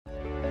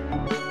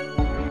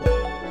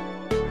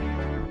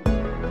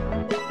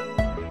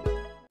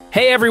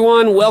Hey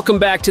everyone, welcome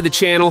back to the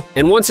channel,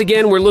 and once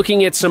again we're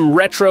looking at some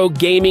retro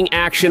gaming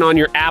action on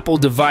your Apple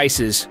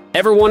devices.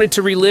 Ever wanted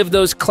to relive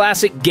those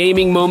classic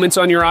gaming moments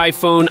on your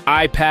iPhone,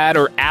 iPad,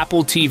 or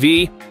Apple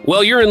TV?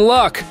 Well, you're in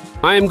luck!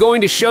 I am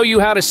going to show you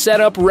how to set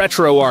up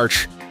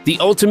RetroArch, the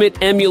ultimate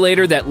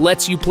emulator that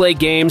lets you play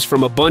games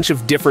from a bunch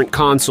of different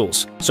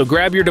consoles. So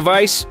grab your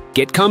device,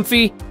 get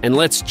comfy, and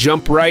let's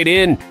jump right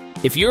in.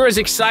 If you're as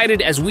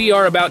excited as we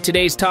are about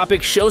today's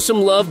topic, show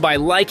some love by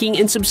liking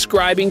and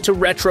subscribing to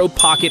Retro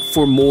Pocket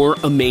for more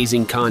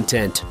amazing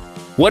content.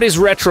 What is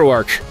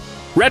RetroArch?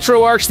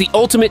 RetroArch, the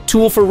ultimate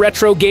tool for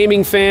retro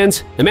gaming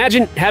fans.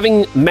 Imagine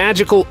having a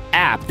magical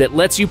app that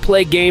lets you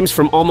play games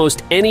from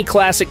almost any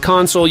classic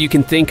console you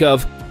can think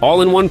of,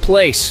 all in one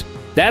place.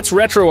 That's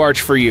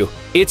RetroArch for you.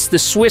 It's the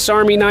Swiss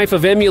Army knife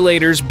of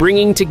emulators,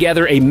 bringing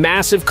together a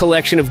massive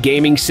collection of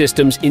gaming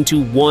systems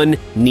into one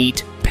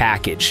neat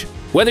package.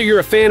 Whether you're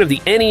a fan of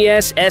the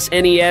NES,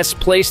 SNES,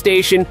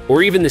 PlayStation,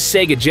 or even the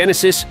Sega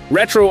Genesis,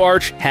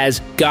 RetroArch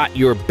has got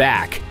your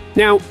back.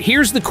 Now,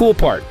 here's the cool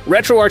part.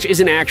 RetroArch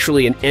isn't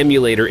actually an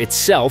emulator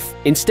itself.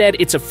 Instead,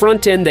 it's a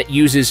front end that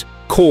uses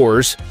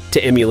cores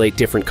to emulate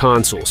different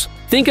consoles.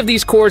 Think of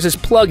these cores as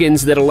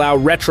plugins that allow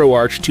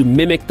RetroArch to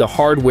mimic the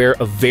hardware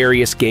of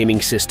various gaming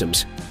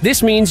systems.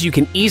 This means you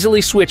can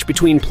easily switch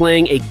between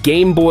playing a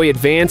Game Boy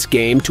Advance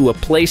game to a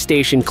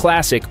PlayStation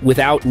Classic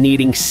without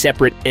needing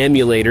separate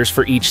emulators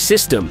for each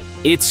system.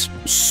 It's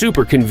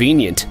super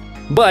convenient.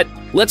 But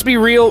let's be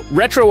real,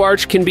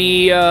 RetroArch can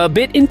be a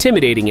bit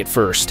intimidating at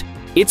first.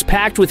 It's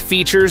packed with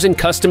features and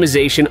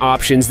customization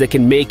options that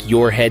can make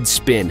your head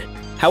spin.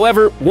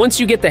 However, once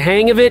you get the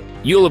hang of it,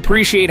 you'll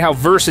appreciate how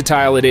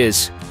versatile it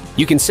is.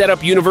 You can set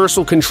up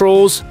universal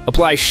controls,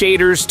 apply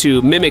shaders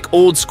to mimic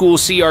old-school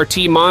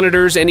CRT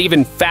monitors, and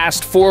even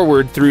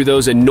fast-forward through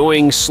those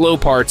annoying slow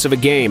parts of a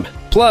game.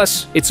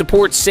 Plus, it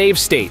supports save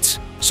states,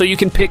 so you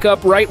can pick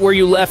up right where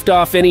you left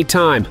off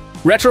anytime.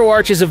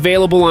 RetroArch is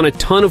available on a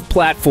ton of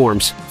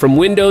platforms, from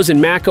Windows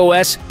and Mac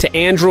OS to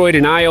Android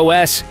and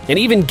iOS, and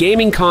even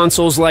gaming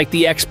consoles like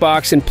the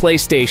Xbox and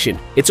PlayStation.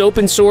 It's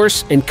open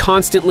source and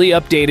constantly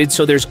updated,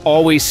 so there's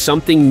always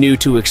something new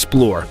to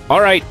explore.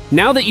 Alright,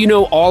 now that you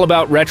know all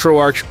about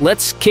RetroArch,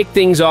 let's kick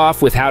things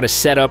off with how to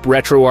set up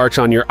RetroArch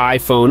on your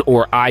iPhone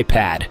or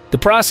iPad. The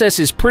process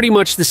is pretty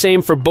much the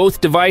same for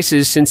both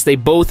devices since they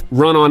both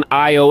run on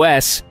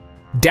iOS.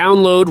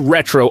 Download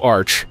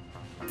RetroArch.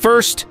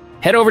 First,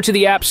 head over to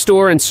the App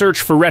Store and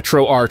search for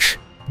RetroArch.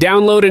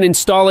 Download and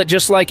install it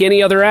just like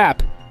any other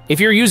app.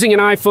 If you're using an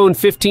iPhone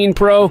 15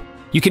 Pro,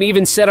 you can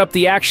even set up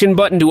the action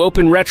button to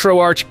open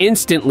RetroArch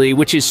instantly,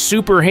 which is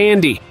super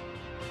handy.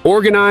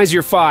 Organize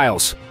your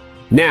files.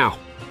 Now,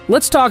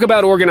 let's talk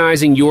about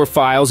organizing your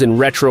files in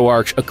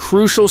RetroArch, a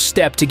crucial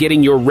step to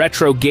getting your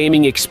retro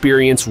gaming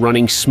experience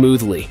running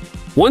smoothly.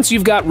 Once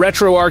you've got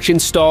RetroArch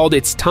installed,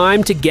 it's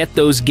time to get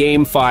those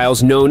game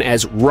files known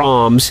as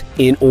ROMs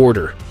in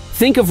order.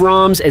 Think of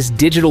ROMs as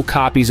digital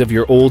copies of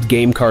your old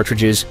game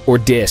cartridges or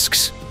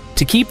discs.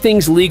 To keep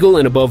things legal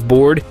and above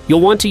board, you'll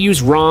want to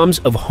use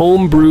ROMs of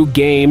homebrew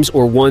games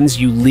or ones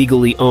you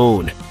legally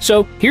own.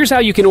 So here's how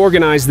you can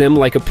organize them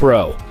like a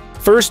pro.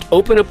 First,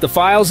 open up the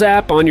Files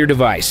app on your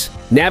device.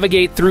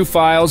 Navigate through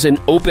Files and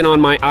open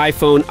on my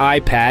iPhone,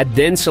 iPad,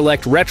 then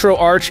select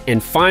RetroArch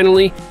and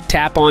finally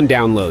tap on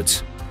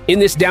Downloads. In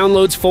this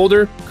Downloads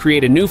folder,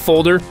 create a new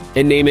folder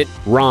and name it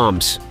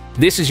ROMs.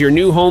 This is your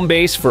new home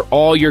base for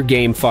all your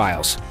game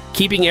files.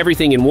 Keeping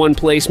everything in one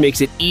place makes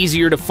it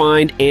easier to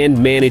find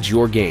and manage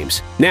your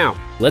games. Now,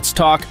 let's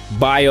talk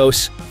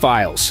BIOS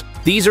files.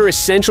 These are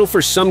essential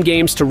for some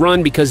games to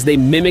run because they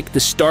mimic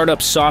the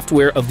startup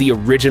software of the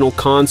original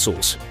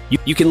consoles.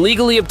 You can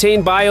legally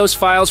obtain BIOS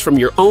files from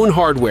your own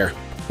hardware.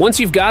 Once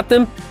you've got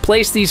them,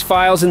 place these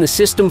files in the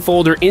System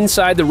folder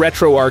inside the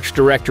RetroArch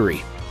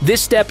directory. This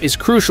step is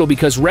crucial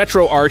because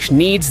RetroArch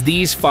needs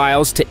these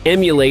files to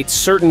emulate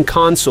certain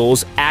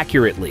consoles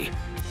accurately.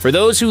 For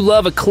those who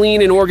love a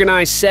clean and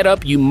organized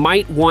setup, you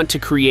might want to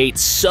create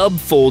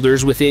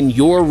subfolders within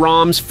your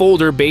ROMs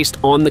folder based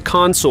on the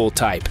console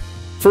type.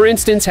 For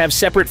instance, have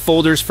separate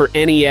folders for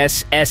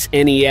NES,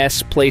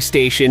 SNES,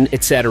 PlayStation,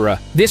 etc.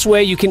 This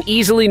way you can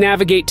easily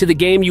navigate to the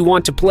game you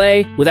want to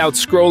play without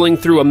scrolling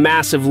through a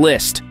massive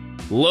list.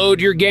 Load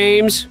your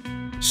games.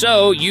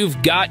 So,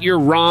 you've got your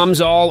ROMs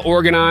all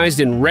organized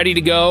and ready to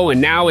go, and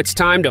now it's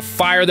time to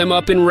fire them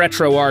up in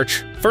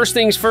RetroArch. First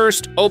things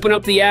first, open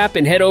up the app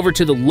and head over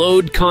to the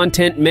Load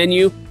Content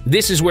menu.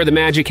 This is where the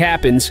magic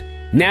happens.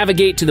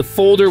 Navigate to the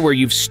folder where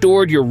you've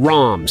stored your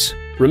ROMs.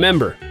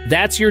 Remember,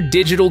 that's your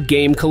digital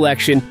game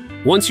collection.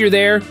 Once you're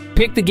there,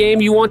 pick the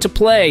game you want to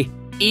play.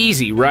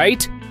 Easy,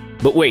 right?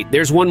 But wait,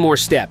 there's one more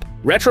step.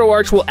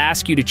 RetroArch will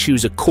ask you to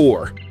choose a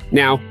core.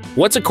 Now,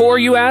 what's a core,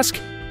 you ask?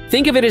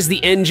 Think of it as the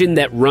engine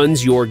that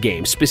runs your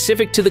game,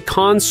 specific to the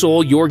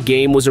console your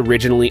game was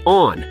originally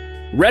on.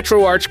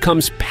 RetroArch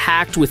comes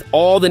packed with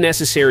all the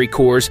necessary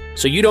cores,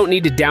 so you don't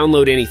need to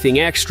download anything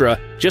extra,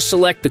 just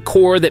select the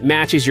core that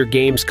matches your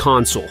game's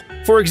console.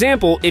 For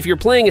example, if you're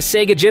playing a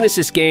Sega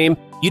Genesis game,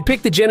 you'd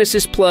pick the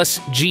Genesis Plus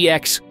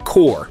GX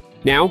core.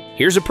 Now,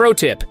 here's a pro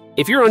tip.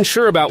 If you're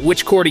unsure about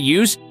which core to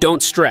use,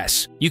 don't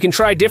stress. You can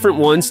try different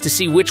ones to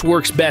see which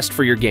works best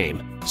for your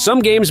game. Some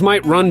games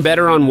might run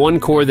better on one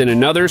core than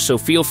another, so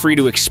feel free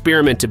to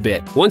experiment a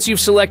bit. Once you've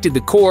selected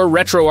the core,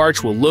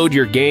 RetroArch will load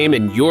your game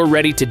and you're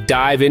ready to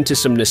dive into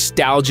some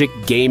nostalgic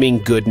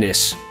gaming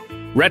goodness.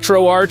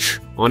 RetroArch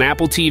on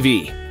Apple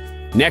TV.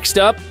 Next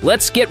up,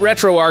 let's get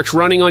RetroArch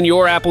running on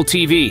your Apple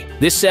TV.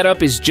 This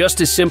setup is just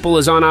as simple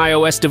as on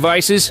iOS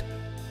devices.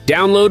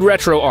 Download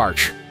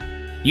RetroArch.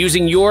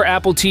 Using your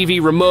Apple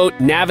TV remote,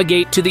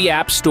 navigate to the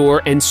App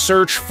Store and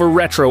search for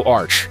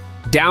RetroArch.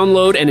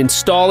 Download and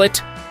install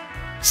it.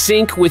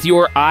 Sync with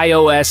your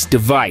iOS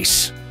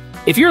device.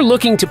 If you're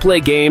looking to play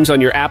games on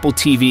your Apple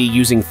TV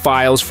using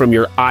files from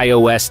your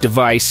iOS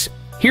device,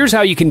 here's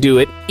how you can do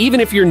it, even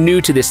if you're new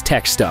to this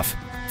tech stuff.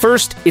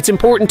 First, it's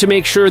important to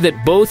make sure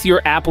that both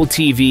your Apple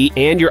TV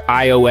and your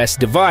iOS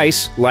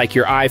device, like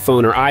your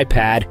iPhone or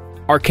iPad,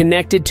 are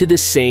connected to the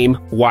same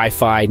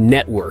Wi-Fi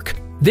network.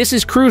 This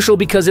is crucial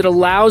because it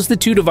allows the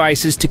two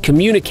devices to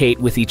communicate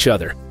with each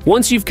other.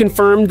 Once you've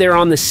confirmed they're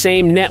on the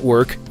same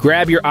network,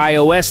 grab your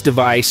iOS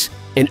device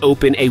and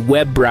open a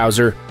web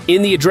browser.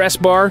 In the address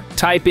bar,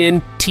 type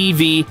in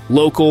TV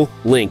local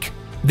link.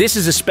 This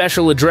is a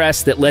special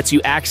address that lets you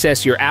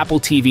access your Apple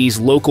TV's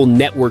local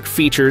network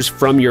features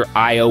from your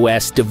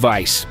iOS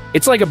device.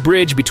 It's like a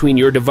bridge between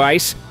your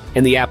device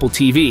and the Apple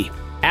TV.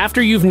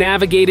 After you've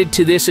navigated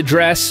to this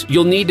address,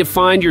 you'll need to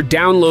find your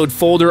download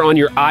folder on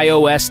your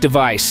iOS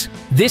device.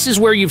 This is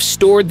where you've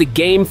stored the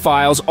game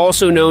files,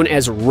 also known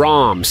as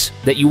ROMs,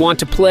 that you want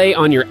to play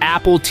on your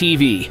Apple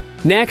TV.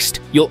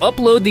 Next, you'll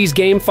upload these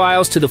game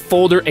files to the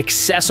folder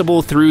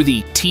accessible through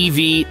the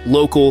TV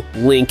local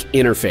link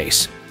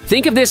interface.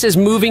 Think of this as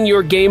moving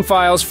your game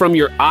files from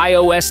your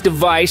iOS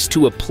device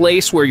to a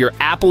place where your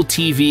Apple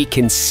TV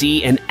can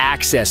see and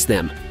access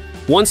them.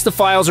 Once the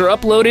files are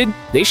uploaded,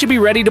 they should be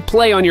ready to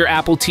play on your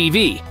Apple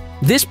TV.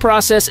 This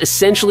process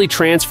essentially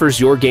transfers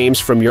your games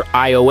from your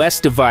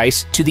iOS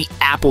device to the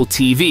Apple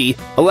TV,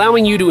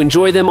 allowing you to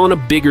enjoy them on a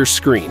bigger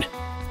screen.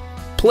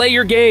 Play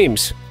your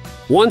games.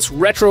 Once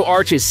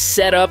RetroArch is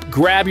set up,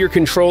 grab your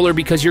controller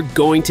because you're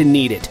going to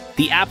need it.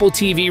 The Apple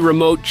TV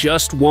remote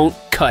just won't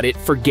cut it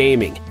for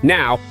gaming.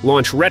 Now,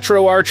 launch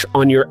RetroArch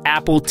on your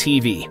Apple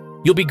TV.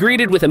 You'll be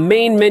greeted with a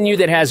main menu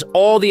that has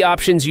all the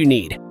options you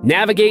need.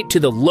 Navigate to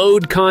the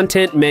Load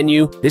Content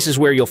menu. This is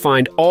where you'll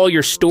find all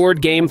your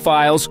stored game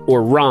files,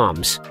 or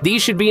ROMs.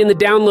 These should be in the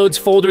Downloads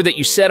folder that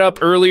you set up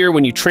earlier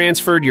when you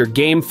transferred your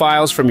game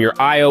files from your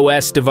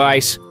iOS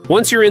device.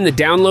 Once you're in the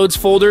Downloads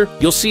folder,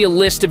 you'll see a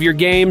list of your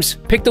games.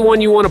 Pick the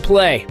one you want to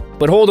play.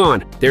 But hold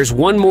on, there's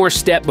one more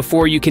step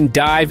before you can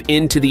dive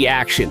into the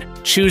action.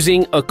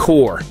 Choosing a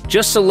core.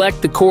 Just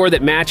select the core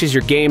that matches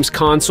your game's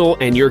console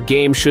and your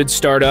game should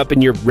start up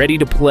and you're ready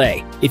to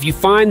play. If you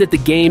find that the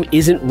game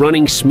isn't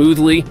running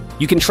smoothly,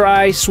 you can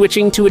try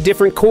switching to a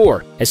different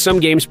core, as some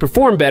games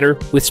perform better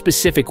with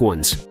specific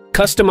ones.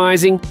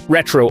 Customizing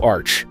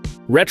RetroArch.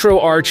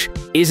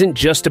 RetroArch isn't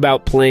just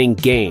about playing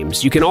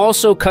games. You can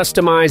also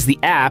customize the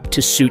app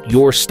to suit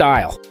your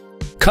style.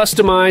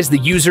 Customize the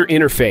user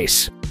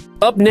interface.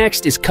 Up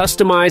next is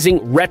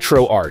customizing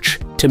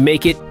RetroArch to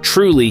make it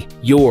truly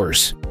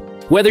yours.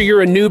 Whether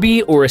you're a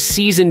newbie or a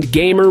seasoned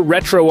gamer,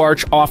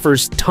 RetroArch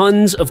offers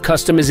tons of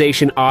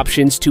customization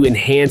options to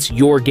enhance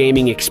your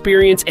gaming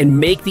experience and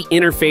make the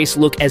interface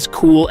look as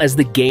cool as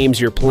the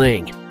games you're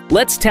playing.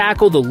 Let's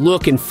tackle the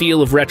look and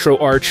feel of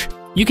RetroArch.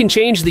 You can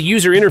change the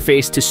user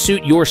interface to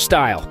suit your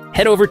style.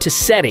 Head over to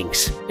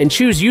Settings and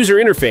choose User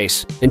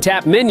Interface and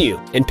tap Menu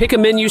and pick a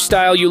menu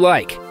style you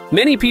like.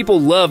 Many people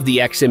love the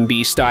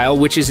XMB style,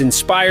 which is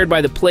inspired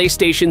by the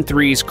PlayStation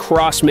 3's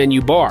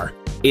cross-menu bar.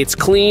 It's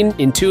clean,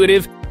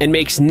 intuitive, and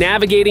makes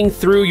navigating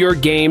through your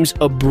games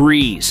a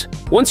breeze.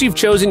 Once you've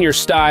chosen your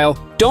style,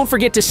 don't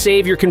forget to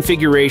save your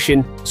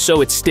configuration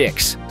so it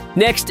sticks.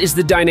 Next is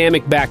the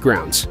dynamic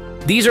backgrounds.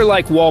 These are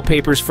like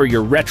wallpapers for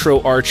your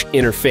RetroArch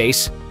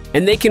interface,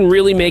 and they can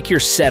really make your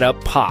setup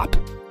pop.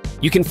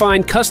 You can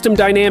find custom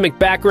dynamic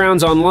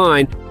backgrounds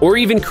online or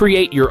even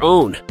create your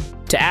own.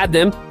 To add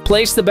them,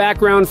 place the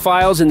background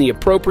files in the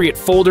appropriate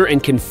folder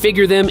and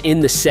configure them in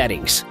the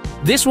settings.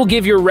 This will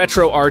give your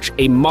RetroArch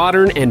a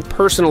modern and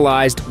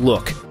personalized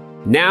look.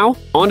 Now,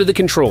 onto the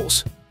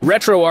controls.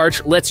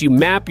 RetroArch lets you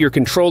map your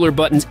controller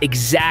buttons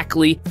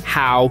exactly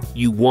how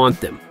you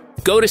want them.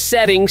 Go to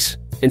Settings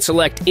and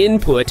select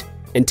Input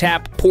and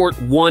tap Port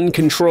 1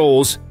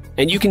 Controls,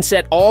 and you can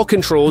set all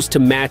controls to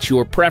match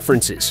your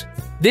preferences.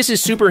 This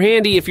is super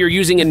handy if you're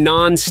using a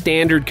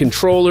non-standard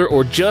controller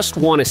or just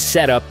want a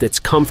setup that's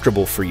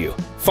comfortable for you.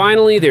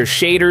 Finally, there's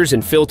shaders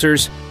and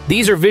filters.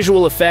 These are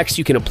visual effects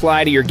you can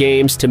apply to your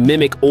games to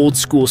mimic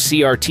old-school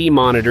CRT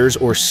monitors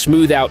or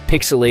smooth out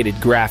pixelated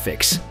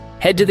graphics.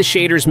 Head to the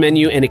Shaders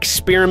menu and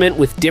experiment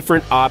with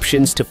different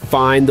options to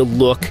find the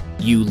look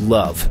you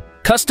love.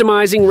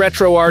 Customizing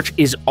RetroArch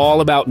is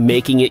all about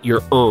making it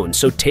your own,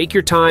 so take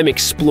your time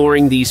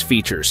exploring these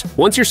features.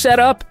 Once you're set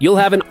up, you'll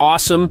have an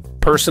awesome,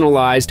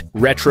 personalized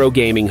retro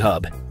gaming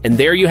hub. And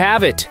there you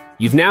have it.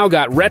 You've now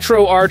got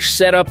RetroArch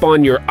set up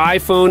on your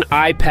iPhone,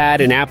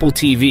 iPad, and Apple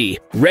TV,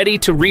 ready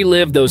to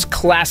relive those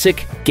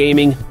classic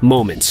gaming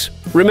moments.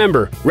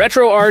 Remember,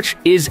 RetroArch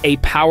is a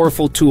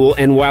powerful tool,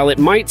 and while it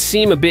might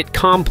seem a bit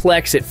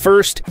complex at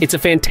first, it's a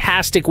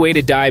fantastic way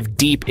to dive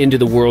deep into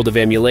the world of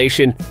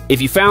emulation.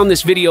 If you found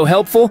this video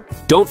helpful,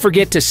 don't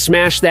forget to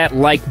smash that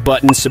like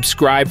button,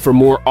 subscribe for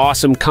more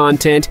awesome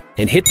content,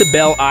 and hit the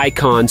bell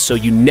icon so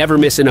you never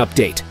miss an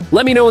update.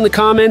 Let me know in the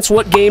comments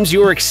what games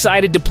you're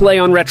excited to play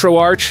on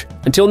RetroArch.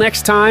 Until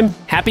next time,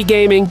 happy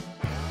gaming!